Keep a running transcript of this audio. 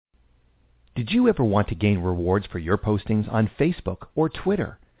Did you ever want to gain rewards for your postings on Facebook or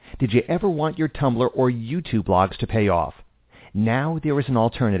Twitter? Did you ever want your Tumblr or YouTube blogs to pay off? Now there is an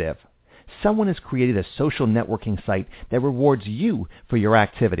alternative. Someone has created a social networking site that rewards you for your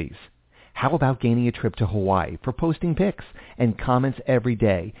activities. How about gaining a trip to Hawaii for posting pics and comments every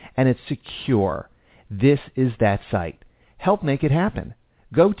day, and it's secure? This is that site. Help make it happen.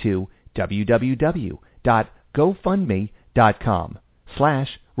 Go to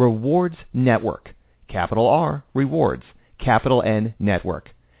www.gofundme.com/rewards network. Capital R, rewards. Capital N, network.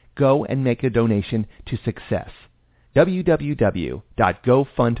 Go and make a donation to success.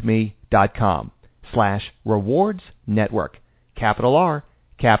 www.gofundme.com/rewards network. Capital R,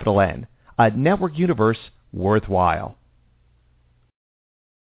 capital N. A network universe worthwhile.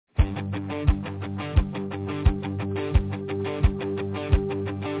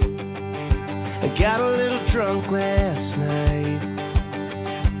 I got a little drunk last night.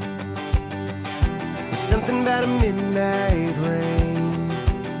 There's something about a midnight rain,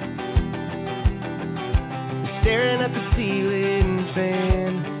 staring at the ceiling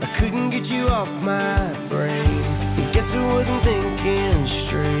fan. I couldn't get you off my brain. I guess I wasn't thinking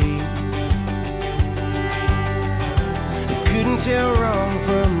straight. I couldn't tell wrong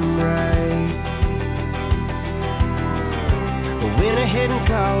from right. I went ahead and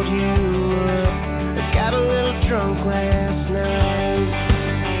called you up. I got a little drunk last night.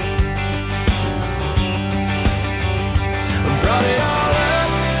 I brought it all up,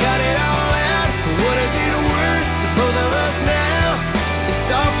 got it all out. What I did worse to both of us now.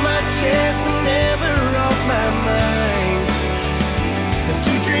 It's off my chest and never off my mind. A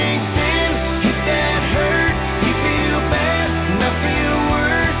few drinks in, hit that hurt. You feel bad and I feel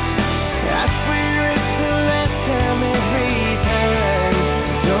worse. I swear it's the last time every time.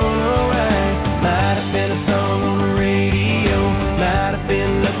 Don't know why. Might have been a song on the radio. Might have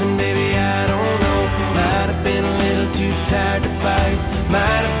been nothing, baby, I don't know. Might have been a little too tired to fight.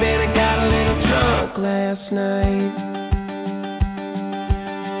 Might have been I got a little drunk last night.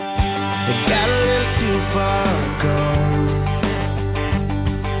 I got a little too far gone.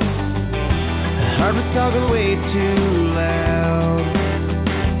 My heart was talking way too loud.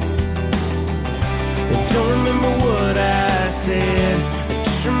 I don't remember what I said. I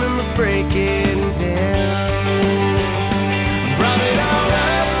just remember breaking down. Brought it all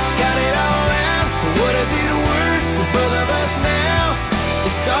up, got it all out. What I did worse to both of us now.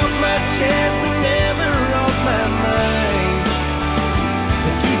 It's off my chest and never off my mind.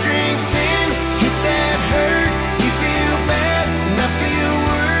 A few drinks in, hit that hurt. You feel bad and I feel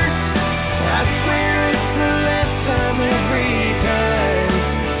worse. I swear it's the last time every time.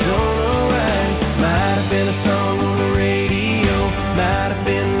 Don't know why. Might have been a song on the radio. Might have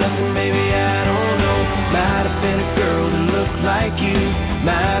been nothing, baby, I don't know. Might have been a girl that looked like you.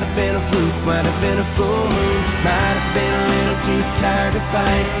 Might have been a fluke, might have been a full moon. Might have been a little too tired to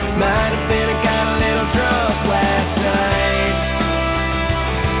fight. Might have been I got a little drunk last night.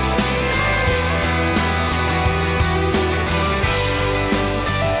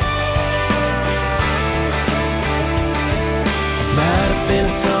 Might have been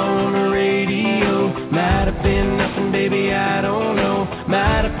a song on the radio. Might have been nothing, baby, I don't know.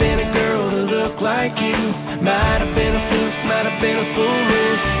 Might have been a girl that looked like you. Might have been a fluke, might have been a full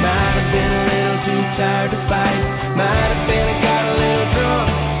moon. Might have been a little too tired to fight. Might have been I got a little drunk.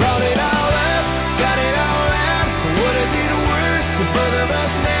 Brought it all up, got it all out. What I did worse to both of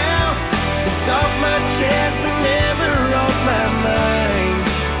us now. It's off my chest and never off my mind.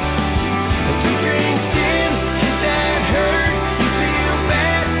 A few drinks in, hit that hurt. You feel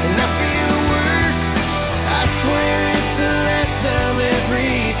bad and I feel worse. I swear it's the last time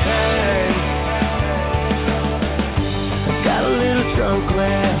every time. I got a little drunk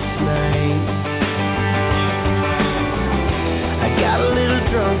last night. I got a little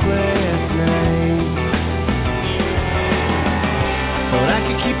drunk last night. Thought I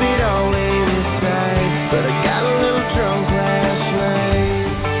could keep it all inside, but I got a little drunk last night.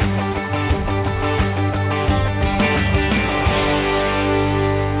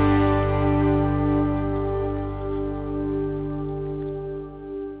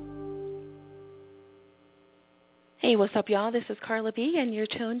 Hey, what's up, y'all? This is Carla B, and you're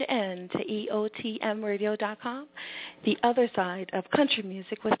tuned in to EOTMRadio.com, the other side of country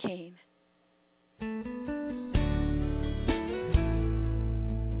music with Kane.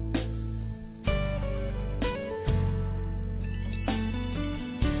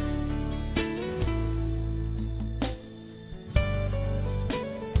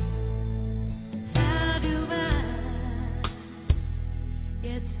 How do I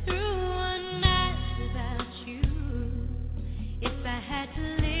get through one night without you? If I had to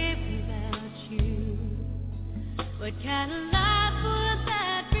live without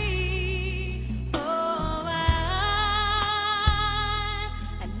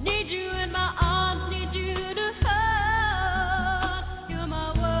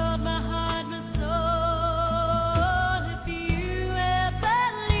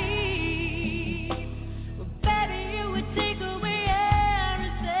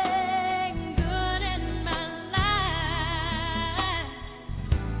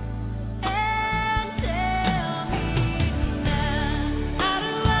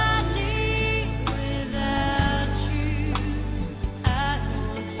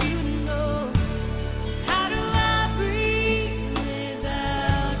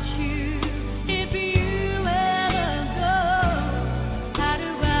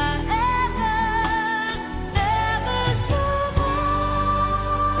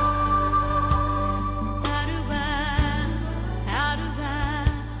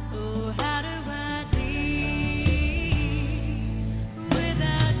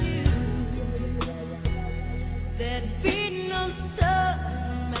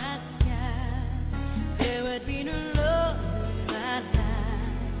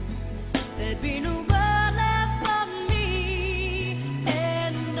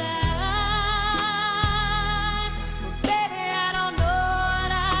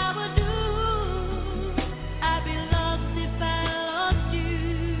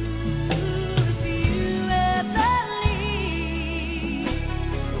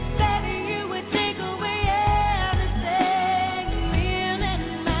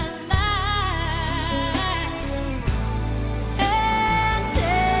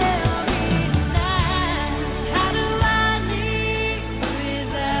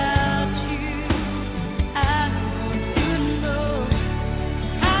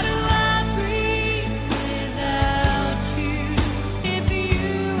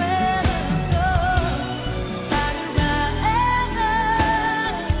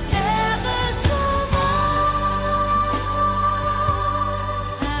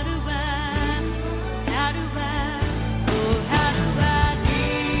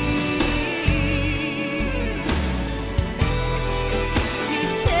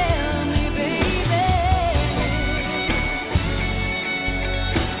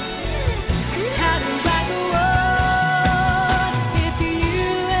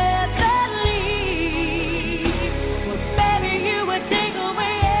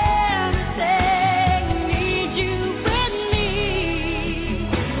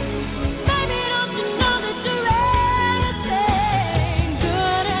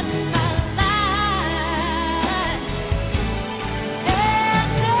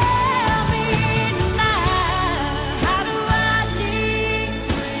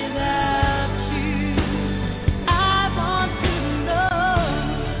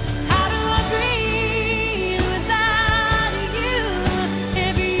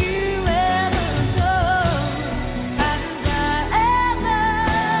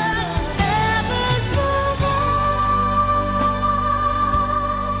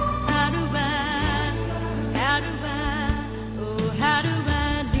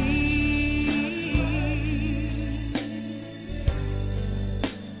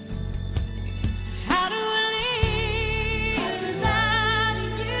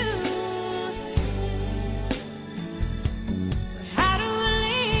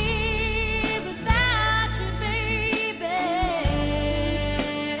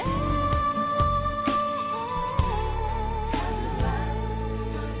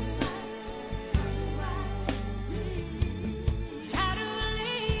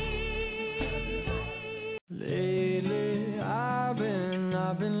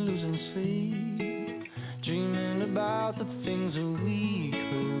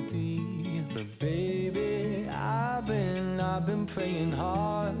I've been praying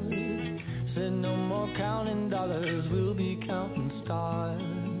hard. Said no more counting dollars, we'll be counting stars.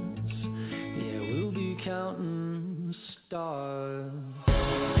 Yeah, we'll be counting stars.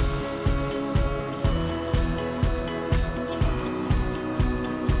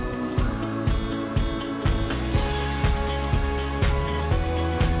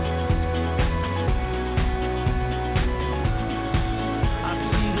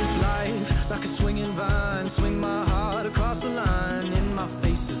 Like a swinging vine, swing my heart across the line. In my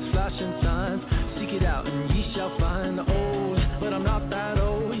face is flashing signs. Seek it out and ye shall find. Old, but I'm not that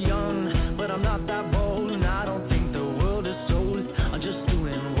old. Young, but I'm not that bold. And I don't think the world is sold.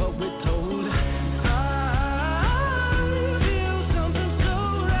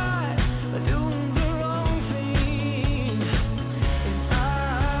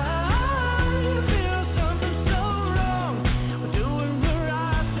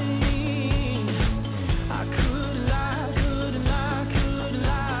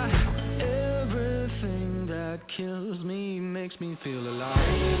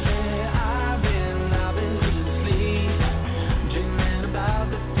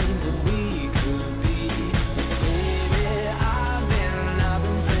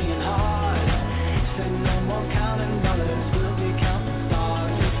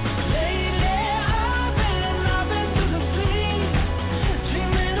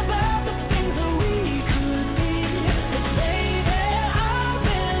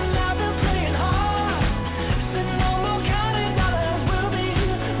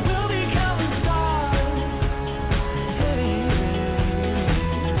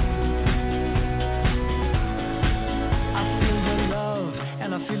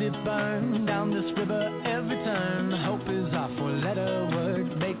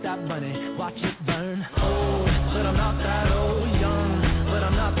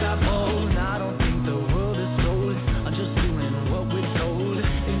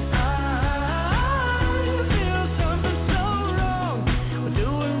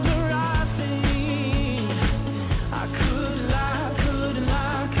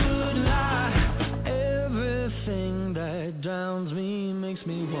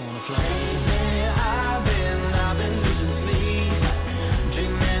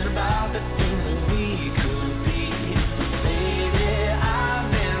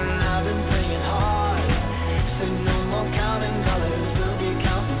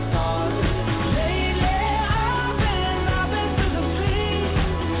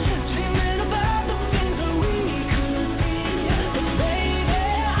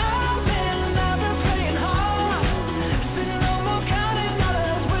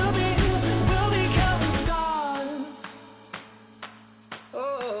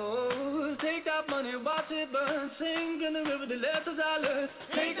 the lessons I learned.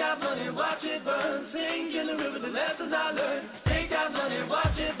 Take that money, watch it burn. Sing in the river, the lessons I learned. Take that money,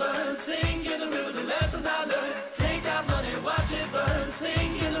 watch it burn. Sing in the river, the lessons I learned. Take that money, watch it burn.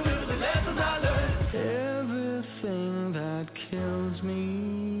 Sing in the river, the lessons I learned. Everything that kills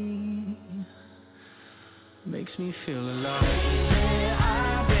me makes me feel alive.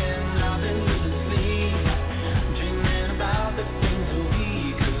 I've been losing sleep, dreaming about the things that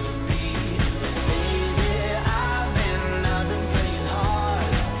we could be. Baby, I've been playing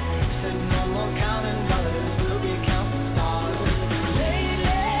hard. Said no more counting dollars, we'll be counting stars. Lately,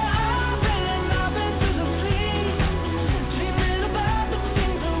 I've been losing sleep, dreaming about the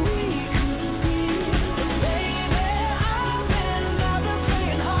things that we could be. Baby, I've been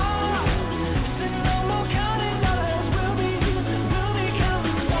playing hard. Said no more counting dollars, we'll be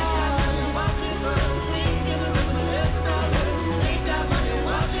counting stars. Watch it burn, sing in the river, the lessons I learned. Take that money,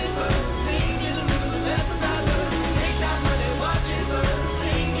 watch it burn, sing in the river, the lessons I learned. Take that money, watch it burn,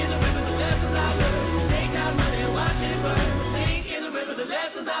 sing in the river, the lessons I learned. Take that money, watch it burn, sing in the river, the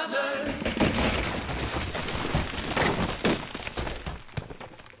lessons I learned.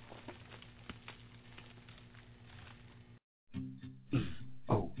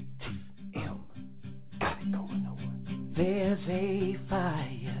 EOTM, got it going on. There's a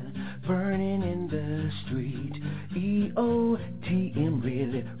fire burning in the street. EOTM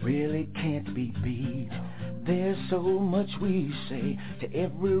really can't be beat. There's so much we say to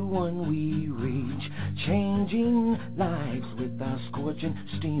everyone we reach, changing lives with our scorching,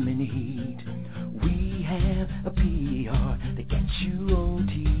 steaming heat. We have a PR that gets you on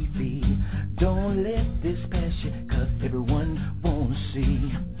TV. Don't let this pass you, 'cause everyone wants to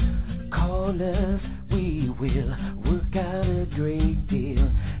see. Call us, we will work out a great deal.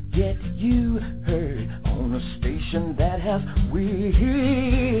 Get you heard on a station that has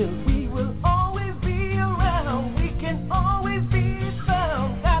wheels. We will always be around, we can always be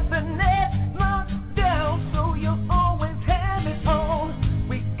found. Got the net locked down, so you'll always have it on.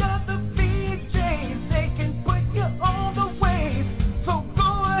 We got the VJs, they can put you on the wave. So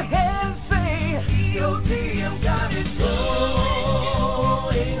go ahead and say, EOTM got it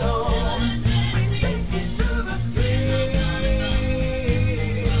going on. We take it to the street.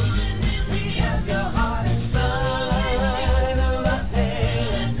 We have your heart inside of our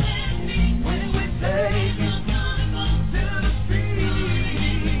hands. When we take it to the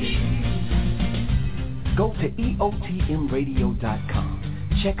street. Go to EOTMradio.com.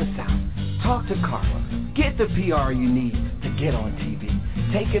 Check us out. Talk to Carla. Get the PR you need to get on TV.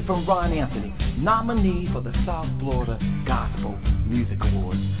 Take it from Ron Anthony, nominee for the South Florida Gospel Music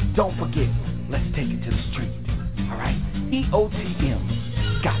Awards. Don't forget, let's take it to the street. All right? EOTM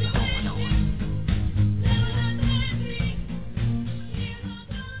got it going on.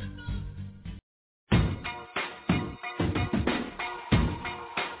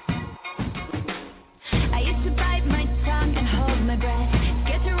 I used to bite my tongue and hold my breath,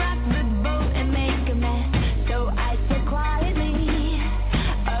 scared to rock the boat and make a mess. So I said quietly,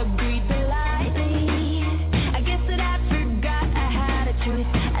 agreed politely. I guess that I forgot I had a choice.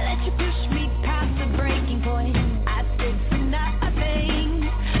 I let you push me past the breaking point. I stood for nothing,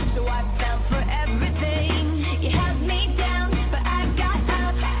 so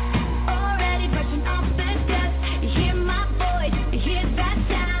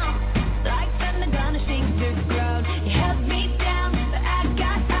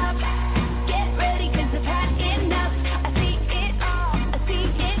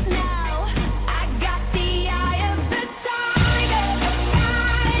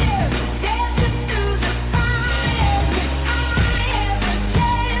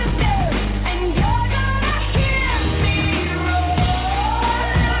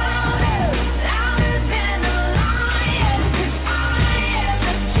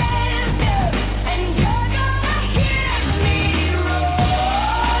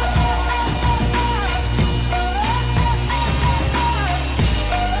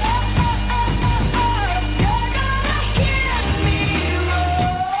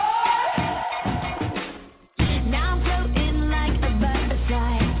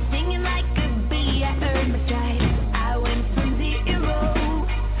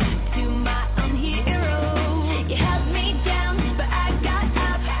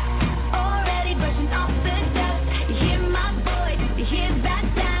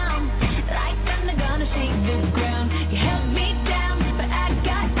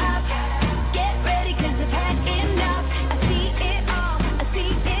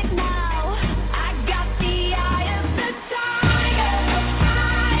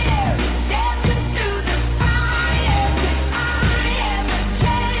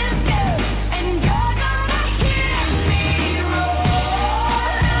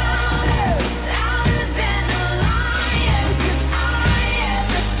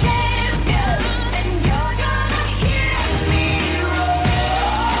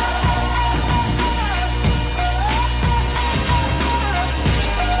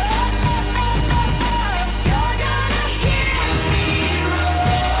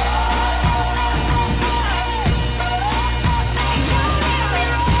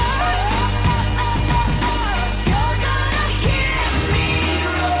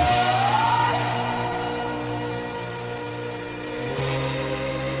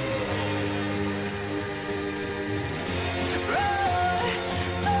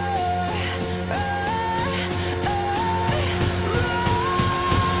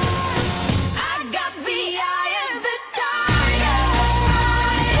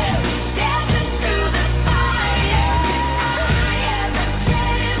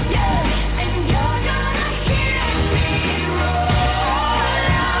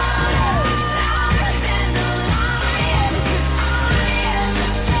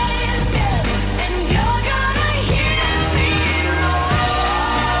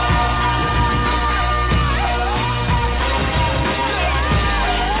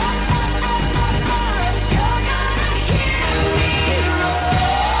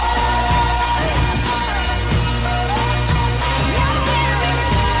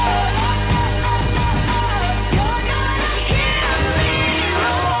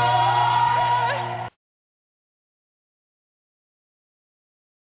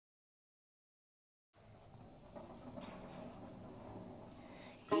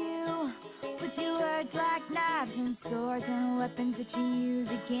weapons that you use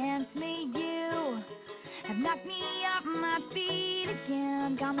against me. You have knocked me off my feet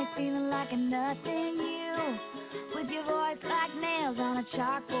again, got me feeling like a nothing. You, with your voice like nails on a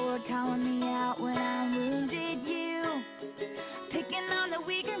chalkboard, calling me out when I'm wounded. You, picking on the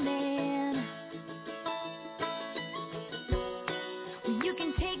weaker man. Well, you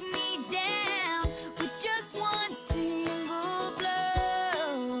can take me down with just one single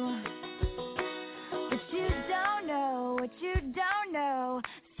blow. But you don't know what you don't know.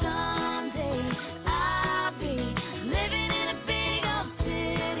 Someday I'll be living in a big old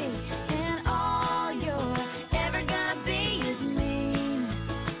city, and all you're ever gonna be is me.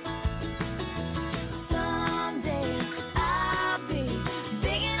 Someday I'll be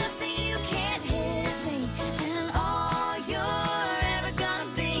big enough that you can't hit me, and all you're ever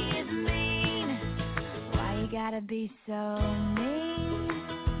gonna be is mean. Why you gotta be so mean?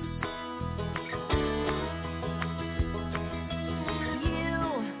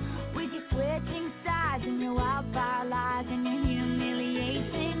 Switching sides and your wildfire lies and your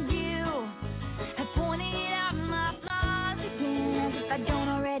humiliation. You have pointed out my flaws again. If I don't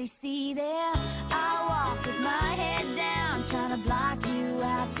already see them, I walk with my head down, trying to block you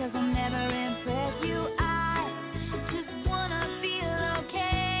out, 'cause I'll never impress you. I just wanna feel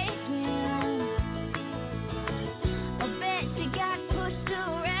okay again. I bet you got pushed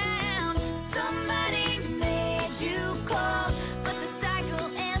around, somebody made you cold, but the cycle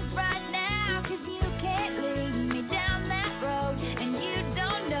ends right now, 'cause you can't lead me down that road, and you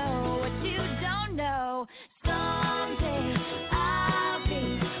don't know what you don't know. Someday I'll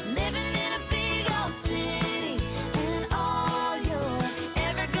be living in a big old city, and all you're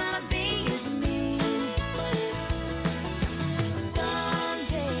ever gonna be is me.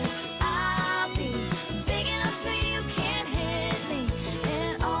 Someday I'll be big enough so you can't hit me,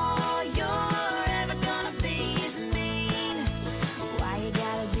 and all you're ever gonna be is mean. Why you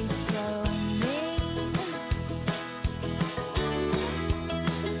gotta be so mean?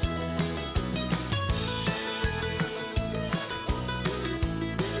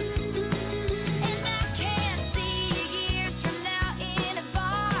 And I can't see you years from now in a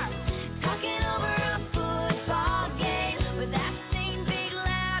bar, talking over a football game with that same big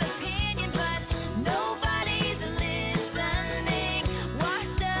loud opinion, but nobody's listening.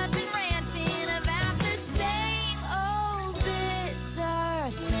 Washed up and ranting about the same old bitter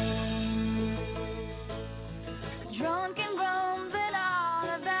thing. Drunk and grumbling all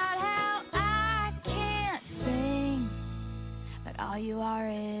about how I can't sing, but all you are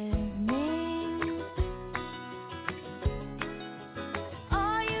is mean.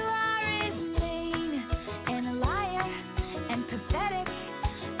 All you are is mean, and a liar, and pathetic,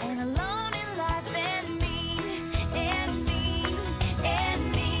 and alone in life, and mean, and mean,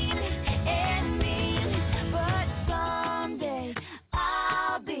 and mean, and mean. But someday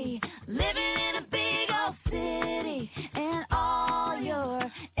I'll be living in a big old city, and all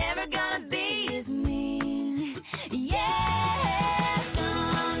you're ever gonna be is mean. Yeah,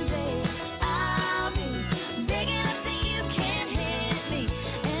 someday I'll be big enough that you can't hit me,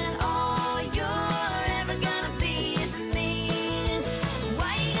 and all you're ever gonna be is mean.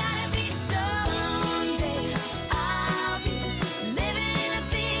 Why you gotta be so? Someday I'll be living in a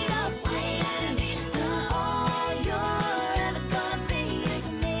big old city, and all you're ever gonna be is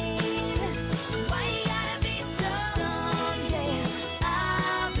mean. Why you gotta be so? Someday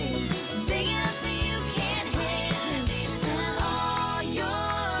I'll be big enough that you can't hit me, and all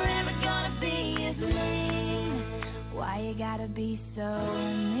you're ever gonna be is mean. Why you gotta be so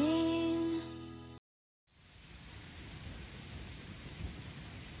mean?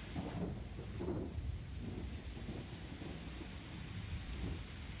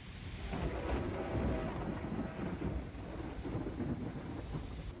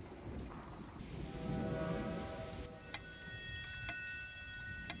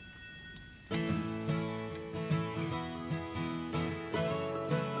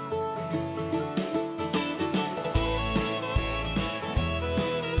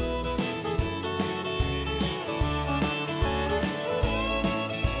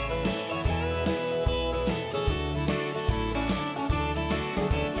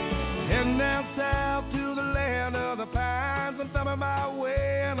 Heading down south to the land of the pines. I'm thumbing my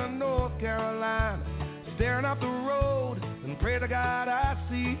way into North Carolina, staring up the road and pray to God I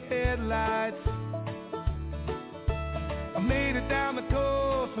see headlights. I made it down the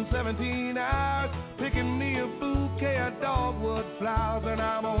coast in 17 hours, picking me a bouquet of dogwood flowers, and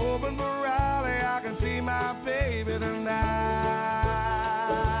I'm hoping for Raleigh I can see my baby tonight.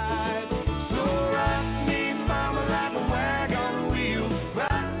 So rock me, mama, like a wagon wheel.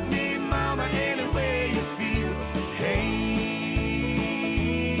 Rock me, mama, any way you feel. Hey,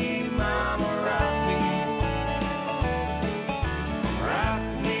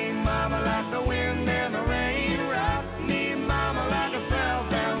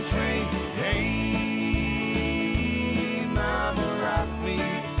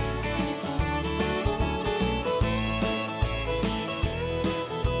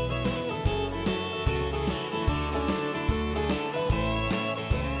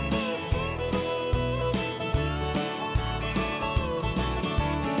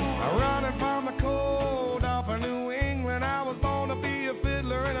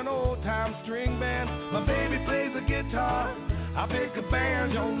 I pick a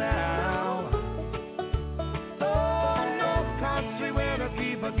banjo now. Oh, no country weather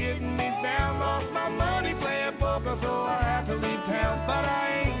keep getting me down. Lost my money playing poker, so I had to leave town. But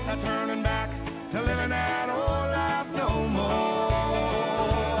I ain't turning back to living that old life no more.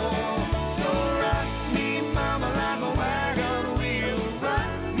 So rock me, mama, like a wagon wheel. Rock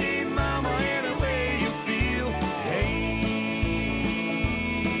me, mama, any way you feel. Hey,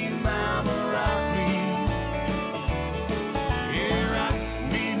 mama, rock me. Yeah, rock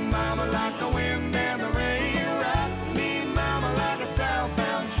me, mama, like the wind and the rain. Rock me, mama, like a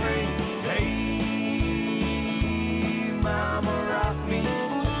southbound train. Hey, mama, rock me.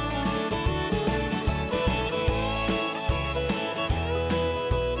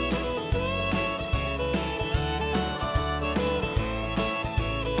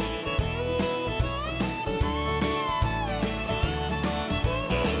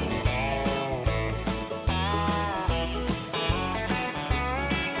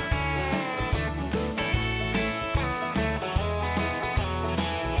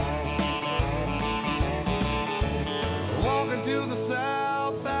 Walking to the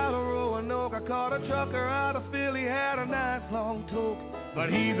south out of Roanoke, I caught a trucker out of Philly, had a nice long toke. But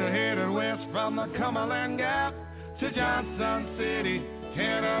he's headed west from the Cumberland Gap to Johnson City,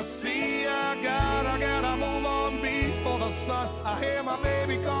 Tennessee. I gotta move on before the sun. I hear my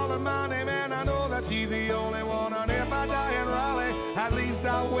baby calling my name, and I know that she's the only one. And if I die in Raleigh, at least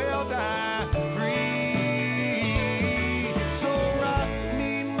I will die free. So rock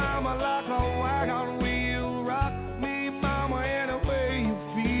me, mama, like a wagon wheel. Rock me, mama, any way you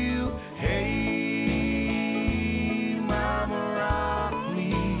feel. Hey, mama, rock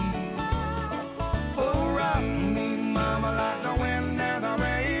me. Oh, rock me, mama, like the wind and the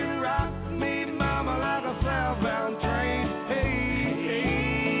rain. Rock me, mama, like a southbound train. Hey,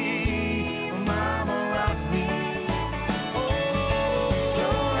 mama, rock me. Oh, so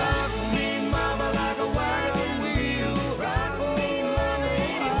rock me, mama, like a wagon wheel. Rock me, mama,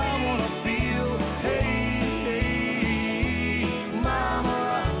 I wanna feel. Hey, mama,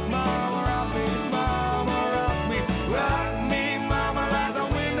 rock me, mama, rock me. Rock me, mama, like the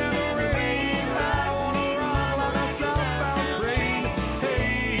wind and the rain. I wanna run like a southbound train. Hey,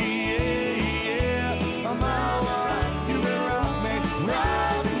 yeah, mama, you can rock me,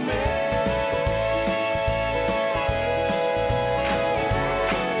 rock me.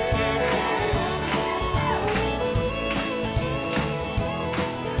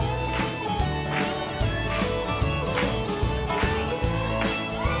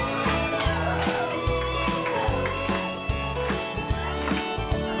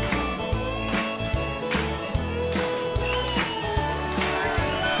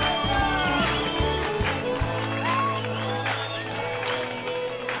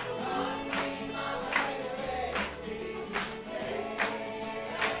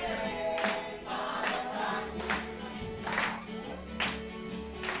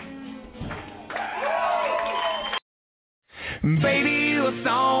 Baby, you a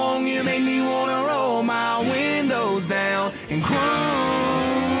song, you make me wanna roll my windows down and cruise.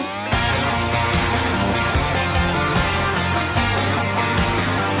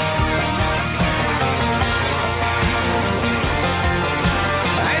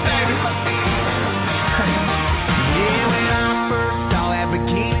 Hey, baby. Yeah, when I first saw that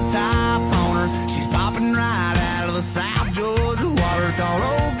bikini top on her, she's popping right out of the South Georgia water. Thought,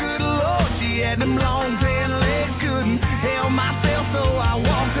 oh, good Lord, she had them long tan legs, couldn't help myself, so I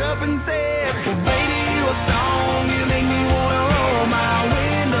walked up and said, well, baby, you a song, you make me wanna roll my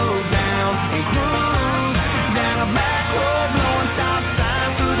windows down and cruise down a back road, blowing stop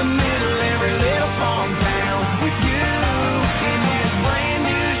signs through the middle every little farm town with you in this brand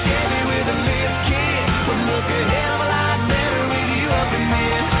new Chevy with a lift kit. Would look a hell of a lot better with you up in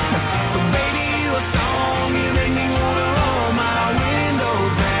this. But baby, you a song, you make me wanna roll my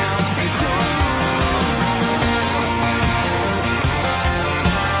windows down and cruise.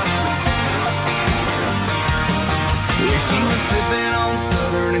 Yeah, she was sipping on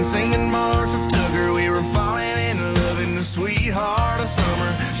Southern and singing Marshall Tucker. We were falling in love in the sweetheart of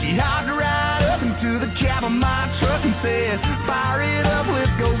summer. She hopped right up into the cab of my truck and said, fire it up, let's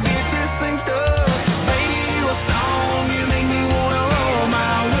go get this thing stuck. Baby, you a song, you make me wanna roll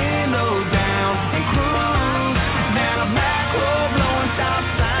my windows down and cruise down a back road, blowing stop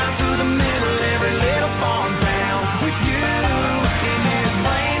signs through the middle every little farm town with you in this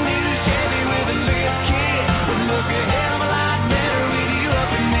brand new Chevy with a lift kit. Would look a hell of a lot better with you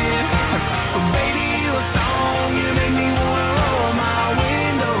up in this. But baby, you a song, you make me wanna roll my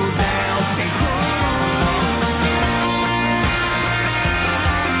windows down and cruise.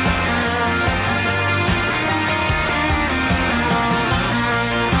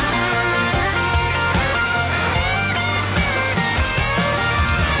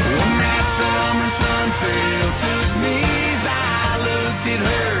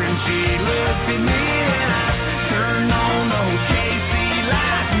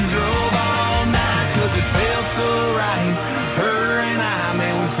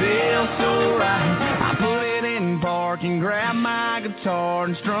 feels so right. I put it in park and grab my guitar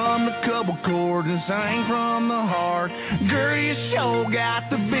and strum a couple chords and sing from the heart. Girl, you sure got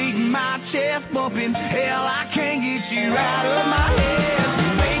the beat in my chest bumping. Hell, I can't get you out of my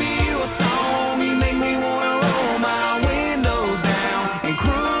head. Baby, you a song, you make me wanna roll my windows down and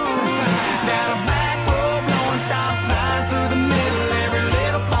cruise down a back road, blowing stop signs through the middle of every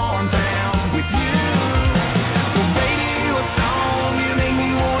little farm town with you. Well, baby, you a song, you make me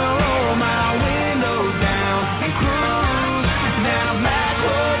wanna roll my windows down and cruise down a back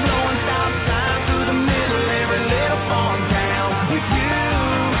road, blowing stop signs through the middle of every little farm town with you.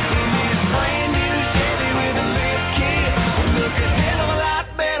 In this brand new Chevy with a lift kit, look a hell of a lot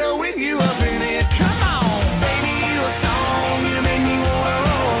better with you up in it. Come on, baby, you a song, you make me wanna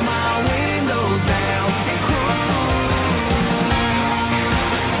roll my windows down and cruise.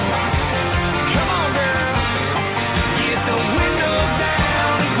 Come on, girl, get the windows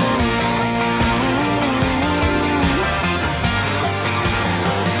down and cruise.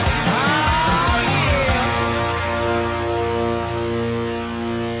 Oh, yeah.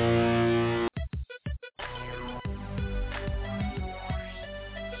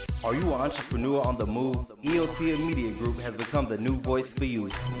 Are you an entrepreneur on the move? EOTM Media Group has become the new voice for you.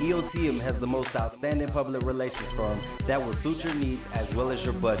 EOTM has the most outstanding public relations firm that will suit your needs as well as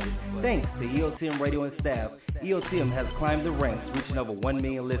your budget. Thanks to EOTM Radio and staff, EOTM has climbed the ranks, reaching over 1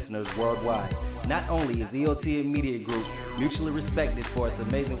 million listeners worldwide. Not only is EOTM Media Group mutually respected for its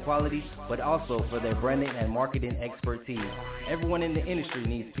amazing quality, but also for their branding and marketing expertise. Everyone in the industry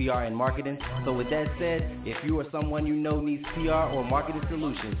needs PR and marketing, so with that said, if you or someone you know needs PR or marketing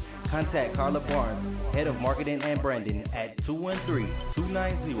solutions, contact Carla Barnes, Head of Marketing and Branding at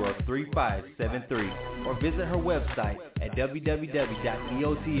 213-290-3573 or visit her website at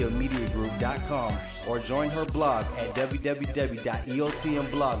www.eotmmediagroup.com or join her blog at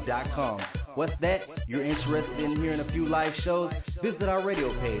www.eotmblog.com. What's that? You're interested in hearing a few live shows? Visit our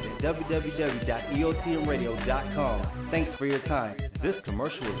radio page at www.eotmradio.com. Thanks for your time. This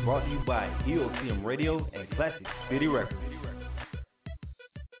commercial is brought to you by EOTM Radio and Classic City Records.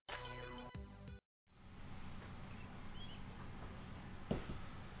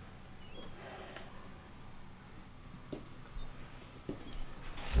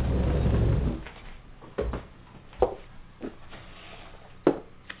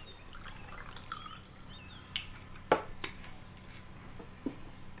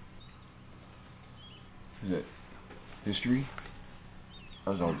 Is it history?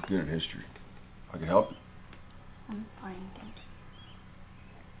 I was always good at history. I can help you. I'm fine,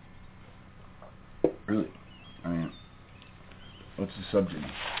 thanks. Really? I mean, what's the subject?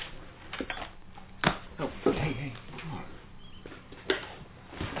 Oh, hey.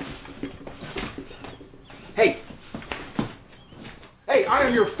 Hey! Hey, I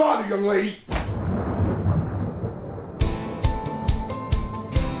am your father, young lady!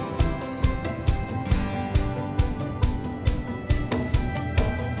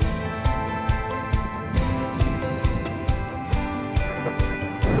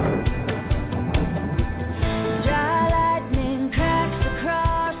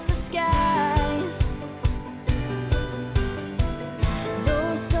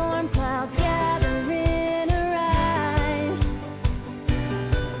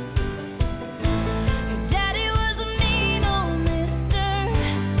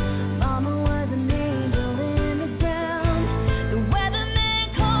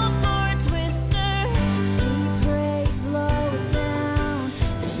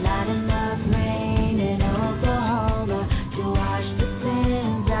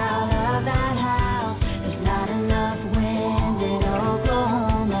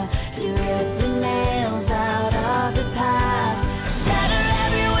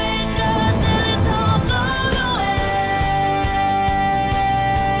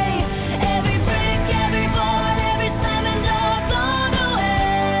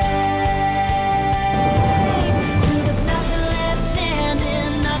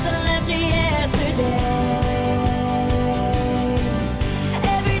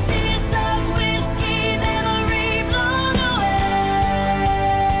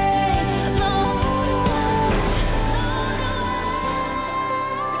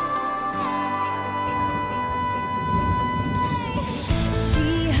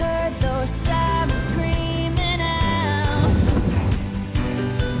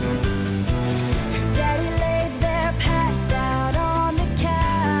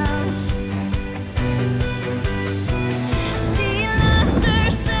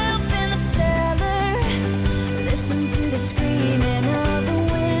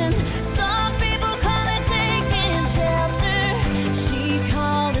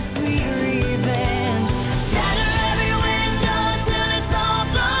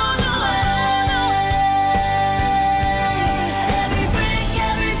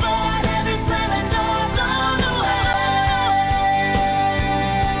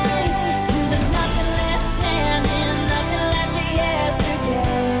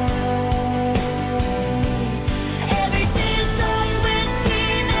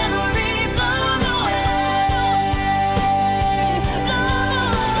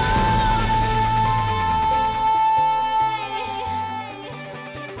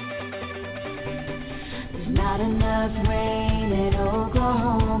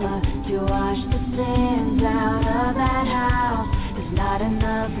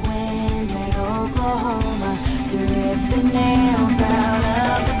 south wind in Oklahoma to rip the nails out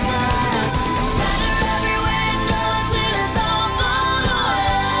of the fire. Splatter everywhere, no till it's all blown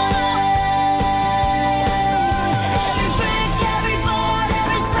away. Every brick, every board,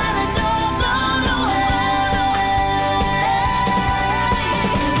 every slamming door blown away.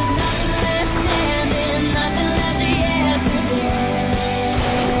 Nothing left standing, nothing left yet today.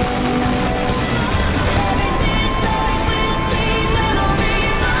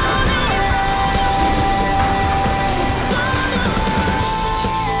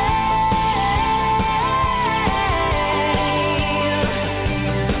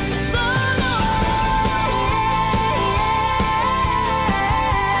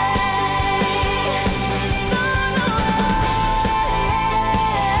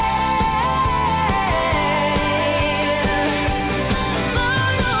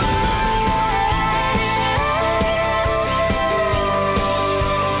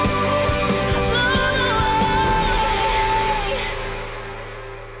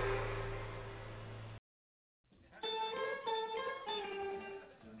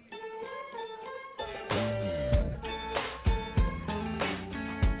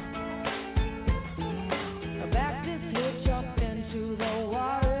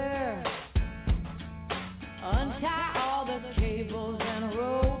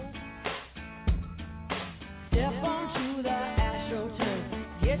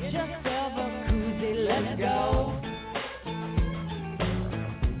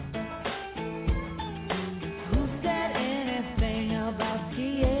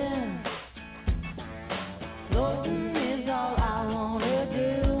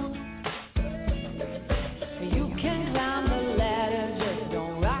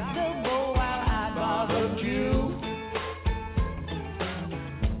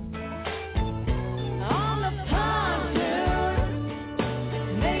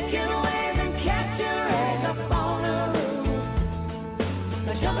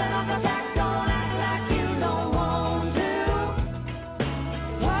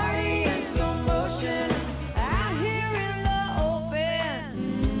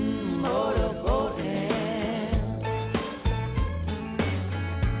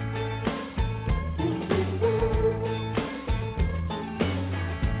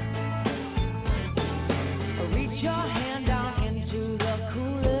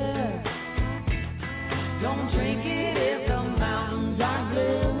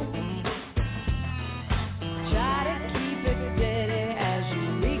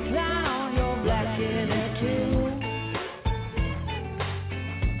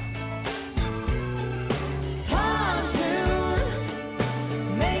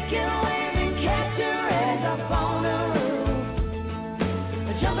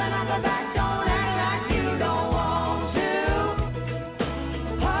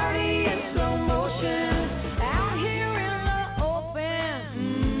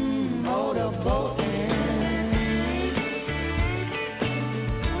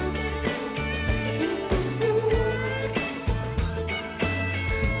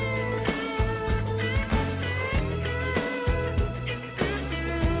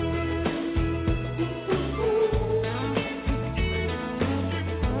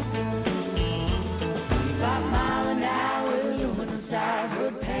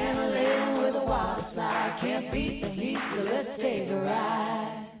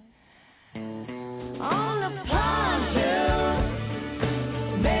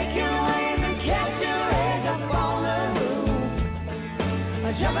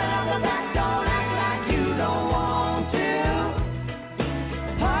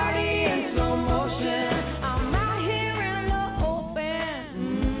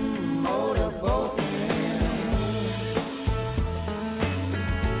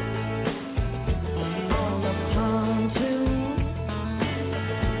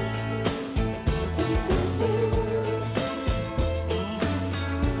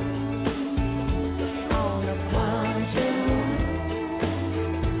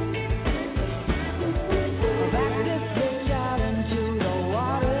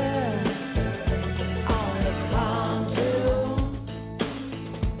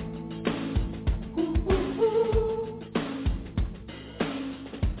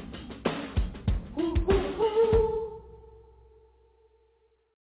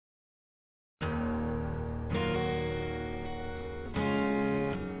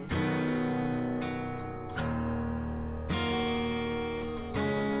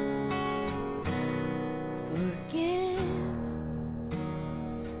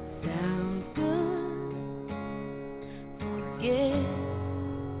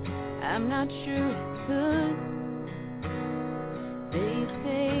 I'm not sure it could. They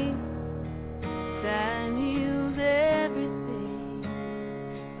say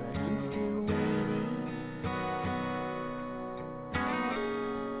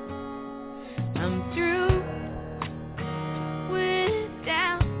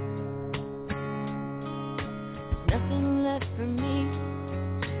nothing left for me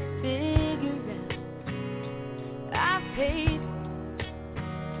to figure out. I paid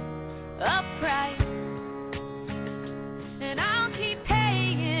a price, and I'll keep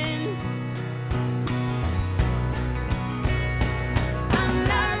paying. I'm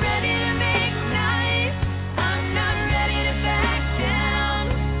not ready to make nice. I'm not ready to back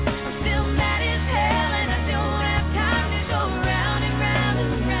down. I'm still mad as hell, and I don't have time to go round and round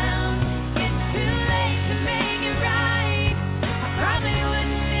and round. It's too late to make it right. I probably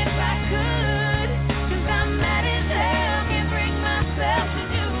wouldn't if I could, 'cause I'm mad as hell, can't bring myself to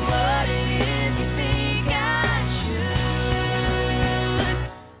do what it is you think I should.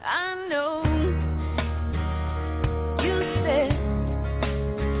 I know you said,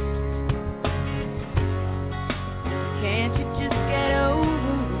 can't you just get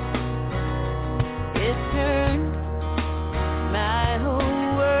over it? It turned my whole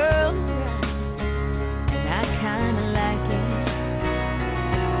world around, and I kinda like it.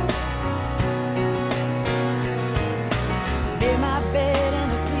 Made my bed and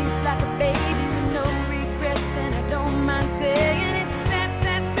I sleep like a baby with no regrets, and I don't mind saying it.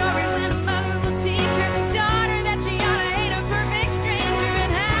 That story with my little teacher, the daughter that she ought to hate, a perfect stranger.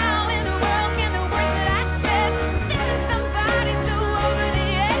 And how in the world can the words that I said say to somebody so over the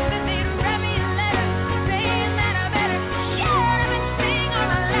edge that they'd write me a letter saying that I better share everything on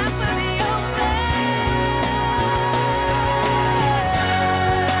my life with the open.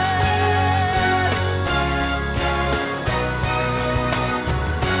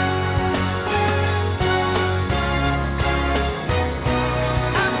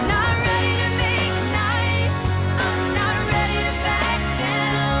 I'm not ready to make nice. I'm not ready to back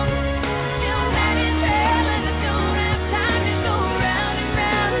down. Still mad as hell, and I don't have time to go round and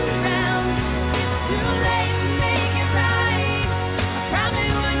round and round. It's too late to make it right. I probably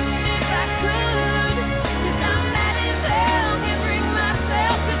wouldn't if I could, 'cause I'm mad as hell, can't bring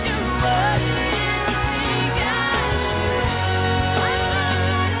myself to do what it is you think I should.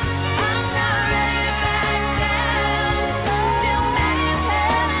 I'm not ready to back down. Still mad as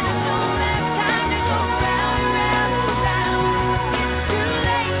hell, and I don't have time to go round and round and round. It's too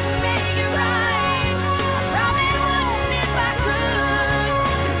late to make it right. I probably wouldn't if I could,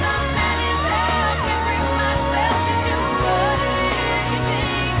 'cause I'm mad as hell, can't bring myself to do what it is you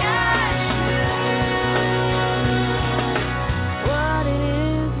think I should. What it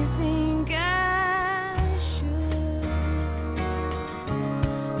is you think I should.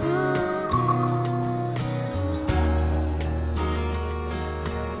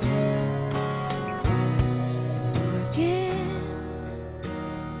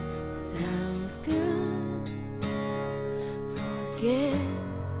 Sounds good. Forget.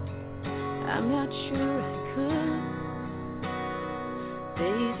 I'm not sure I could.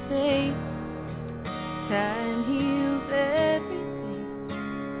 They say time heals everything,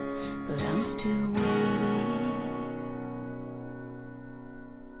 but I'm still waiting.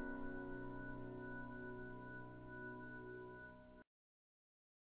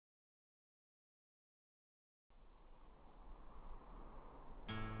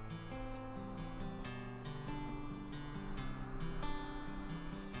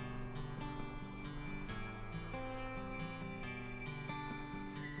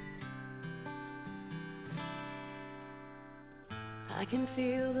 I can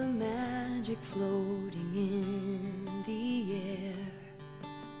feel the magic floating in the air.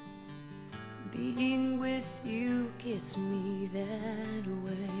 Being with you gets me that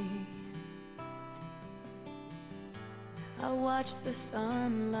way. I watch the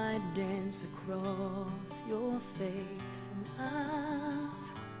sunlight dance across your face, and I've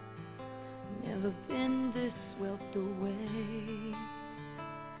never been this swept away.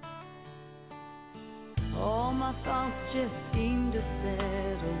 All my thoughts just seem to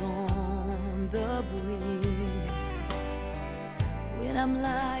settle on the breeze when I'm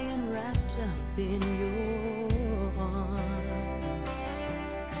lying wrapped up in your arms.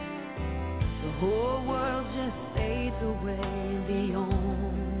 The whole world just fades away. The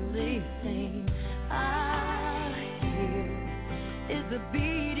only thing I hear is the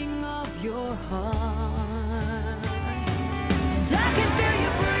beating of your heart. And I can feel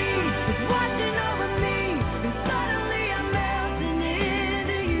you breathe, it's washing over me. And suddenly I'm melting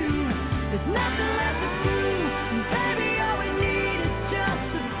into you. There's nothing left to do. And baby, all we need is just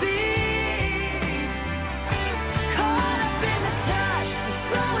to be caught up in the touch, the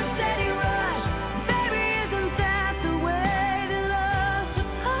slow and steady rush. Baby, isn't that the way that love's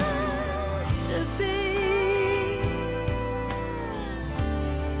supposed to be?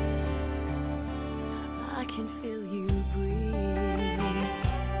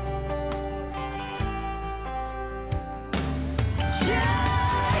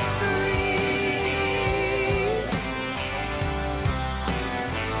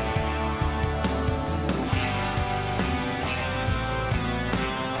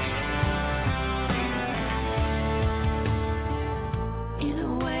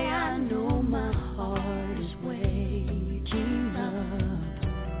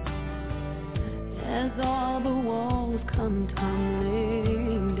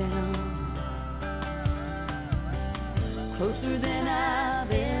 closer than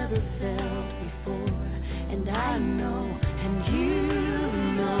I've ever felt before. And I know, and you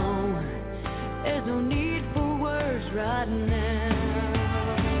know, there's no need for words right now.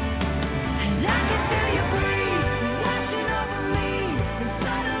 And I can feel you breathe, washing over me, and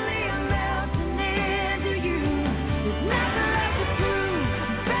suddenly I'm melting into you. There's nothing left to prove,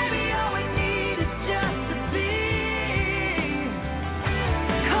 baby, all we need is just to be.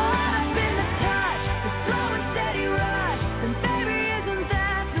 Caught up in the touch, the slow and steady rush, and baby, isn't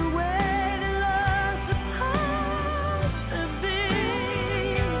that the way that love's supposed to be?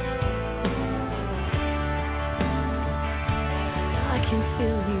 I can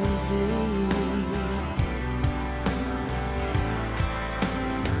feel you breathe.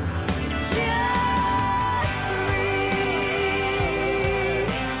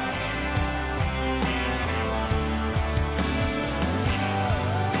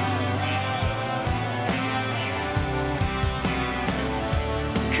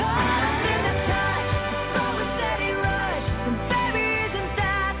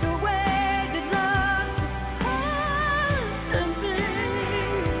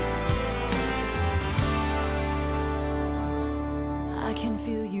 I can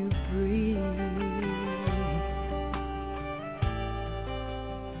feel you breathe.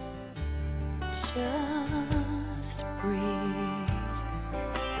 Just breathe.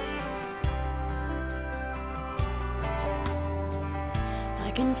 I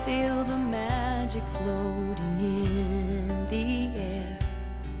can feel the magic floating in the air.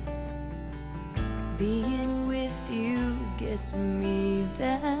 Being with you gets me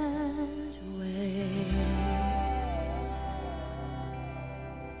that way.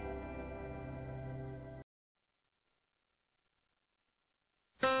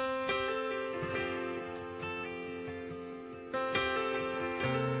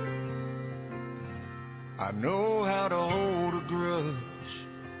 I know how to hold a grudge.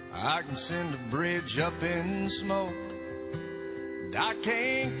 I can send a bridge up in smoke. And I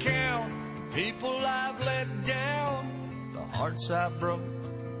can't count the people I've let down, the hearts I broke.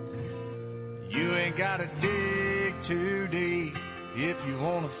 You ain't gotta dig too deep if you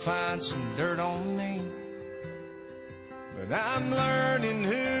wanna find some dirt on me. But I'm learning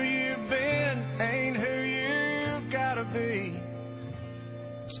who you've been ain't who you gotta be.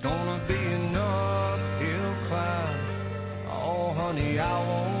 It's gonna be an uphill climb. Oh, honey, I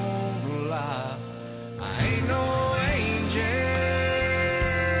won't lie. I ain't no angel.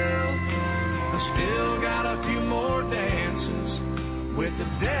 I still got a few more dances with the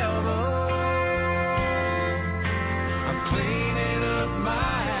devil. I'm cleaning up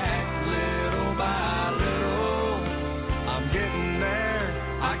my act little by little. I'm getting there.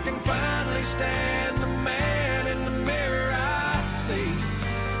 I can finally stand the man in the mirror I see.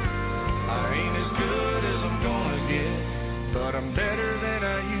 I ain't as good as I'm gonna get, but I'm better than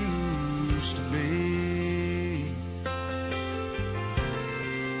I used to be.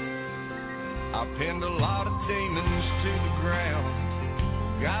 I pinned a lot of demons to the ground.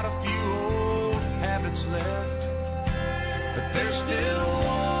 Got a few old habits left, but there's still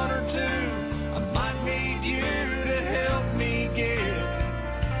one or two I might need you to help me get.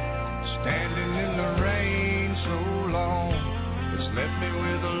 Standing in the rain so long, it's left me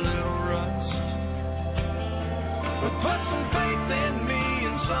with a little rust. But put some faith in me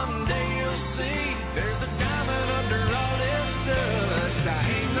and someday you'll see there's a diamond under all this dust. I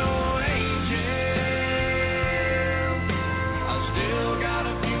ain't no angel. I still got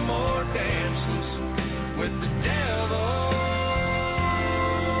a few more dances with the devil.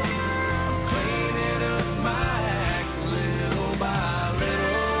 I'm cleaning up my act little by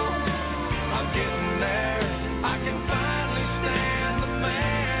little. I'm getting there. I can finally stand the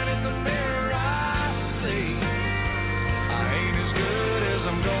man in the mirror I see. I ain't as good as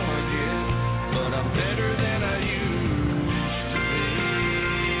I'm gonna get, but I'm better than I used to be.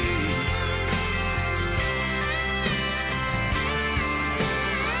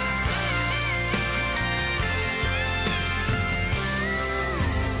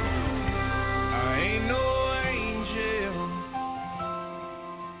 I ain't no angel.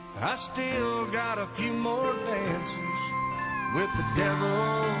 I still got a few more dances with the devil,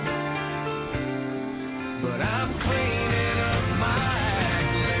 but I'm cleaning up my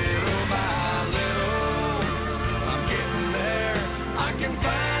act little by little. I'm getting there. I can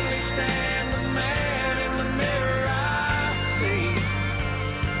finally stand the man in the mirror I see.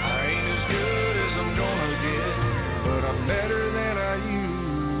 I ain't as good as I'm gonna get, but I'm better than I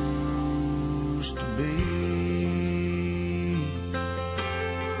used to be.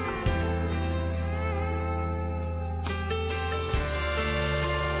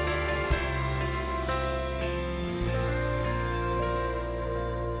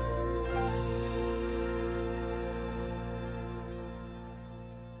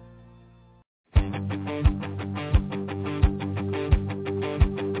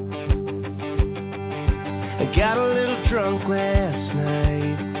 Got a little drunk last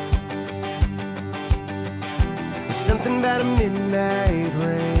night. There's something about a midnight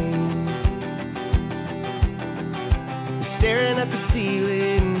rain, staring at the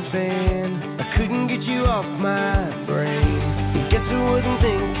ceiling fan. I couldn't get you off my brain. And guess I wasn't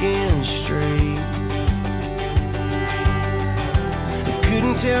thinking straight. I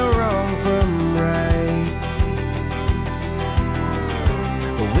couldn't tell wrong from right.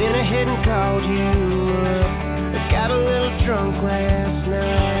 I went ahead and called you up. I got a little drunk last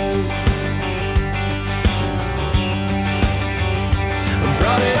night. I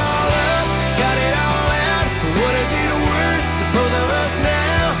brought it all up, got it all out. What I do to worse to both of us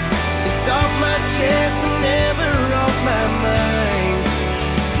now. It's off my chest and never off my mind.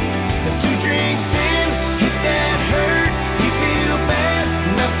 A few drinks in, hit that hurt. You feel bad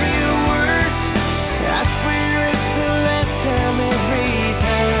and I feel worse. I swear it's the last time every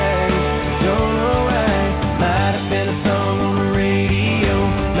time. Don't know why. Might have been a song on the radio.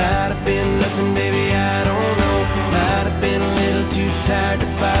 Might have been nothing, baby, I don't know. Might have been a little too tired to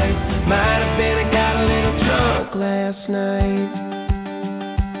fight. Might have been I got a little drunk last night.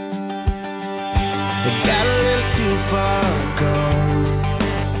 I got a little too far gone.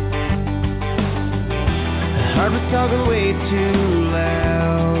 The heart was talking way too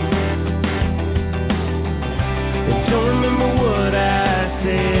loud. I don't remember what I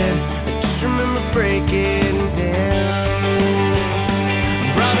said. I just remember breaking down.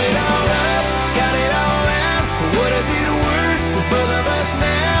 Brought it all up, got it all out. What I do to worse for both of us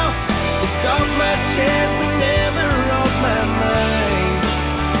now. It's off my chest and never off my mind.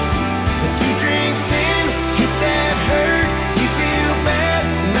 A few drinks in, hit that hurt. You feel bad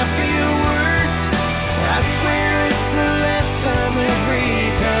and I feel worse. I swear it's the last time every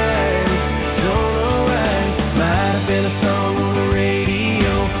time. Don't know why. Might have been a song on the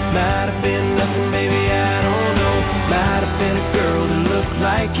radio. Might have been nothing, baby, I don't know. Might have been a girl that looked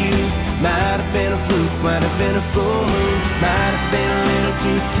like you. Might have been a fluke, might have been a full moon. Might have been a little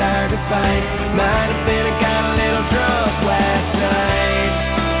too tired to fight. Might have been I got a little drunk last night.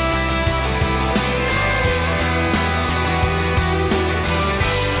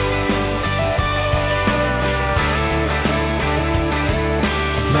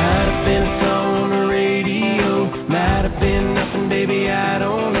 Might have been a song on the radio. Might have been nothing, baby, I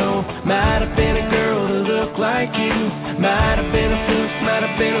don't know. Might have been a girl that looked like you. Might have been a fluke, might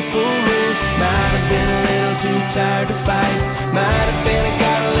have been a full moon. Might have been a little too tired to fight. Might have been I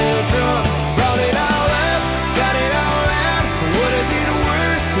got a little drunk. Brought it all up, got it all out. What I do to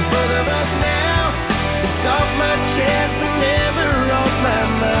worse for both of us now. It's off my chest and never off my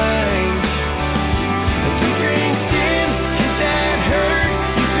mind. A few drinks in, hit that hurt.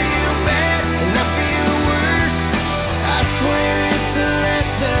 You feel bad and I feel worse. I swear it's the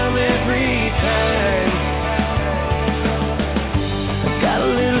last time every time. I got a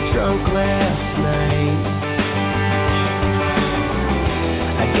little drunk last night.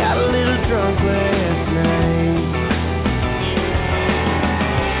 I got a little drunk last night.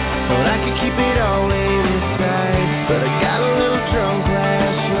 Thought I could keep it all inside, but I got a little drunk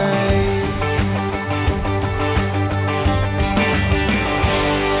last night.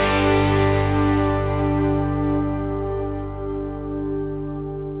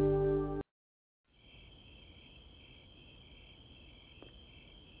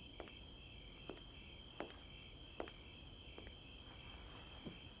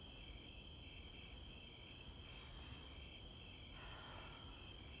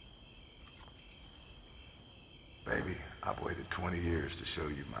 Baby, I've waited 20 years to show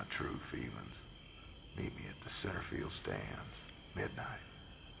you my true feelings. Meet me at the Centerfield stands, midnight.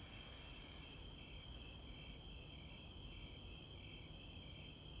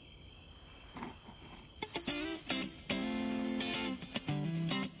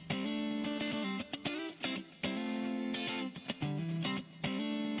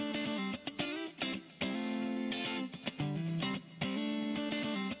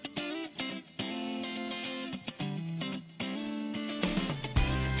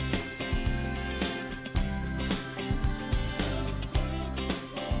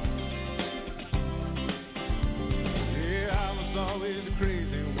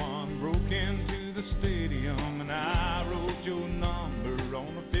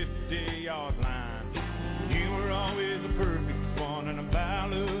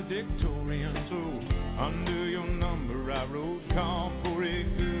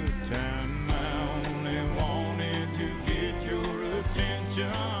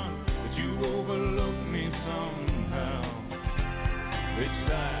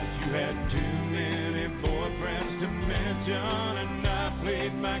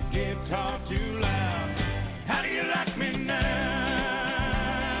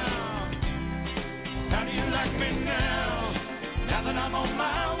 on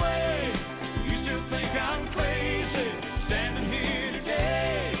my way. You still think I'm crazy, standing here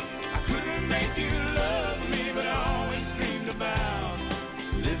today. I couldn't make you love me, but I always dreamed about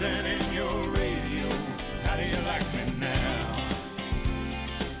living in your radio. How do you like me now?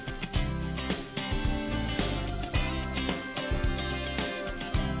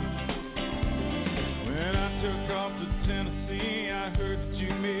 When I took off to Tennessee, I heard that you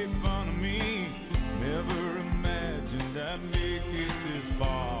made fun of me. Never imagined I'd make it this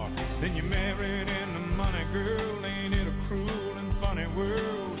far. Then you married into money, girl. Ain't it a cruel and funny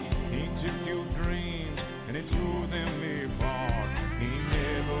world? He took your dreams and he tore them apart. He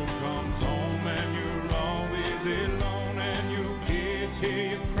never comes home and you're always alone, and your kids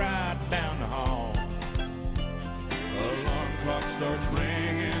hear you cry down the hall. Alarm clock starts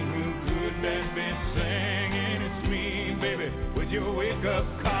ringing, real good that been singing. It's me, baby, with your wake-up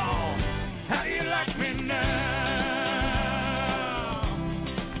call. How do you like me now?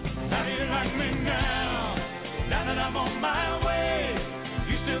 How do you like me now? Now that I'm on my way,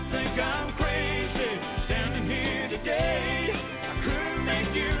 you still think I'm crazy, standing here today. I couldn't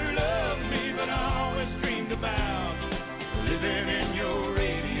make you love me, but I always dreamed about living in your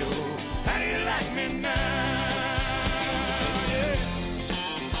radio. How do you like me now?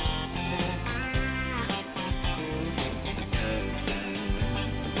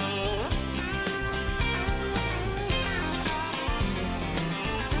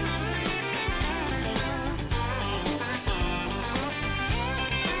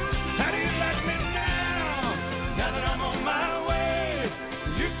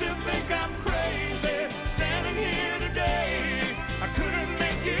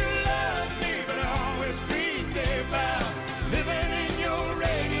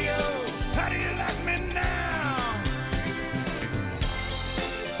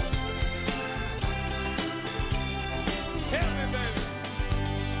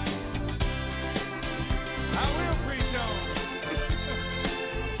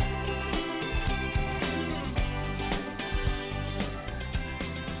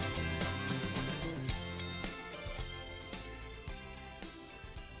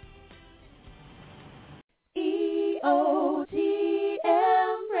 EOTM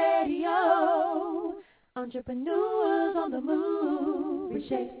Radio, entrepreneurs on the move,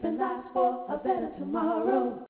 reshaping lives for a better tomorrow.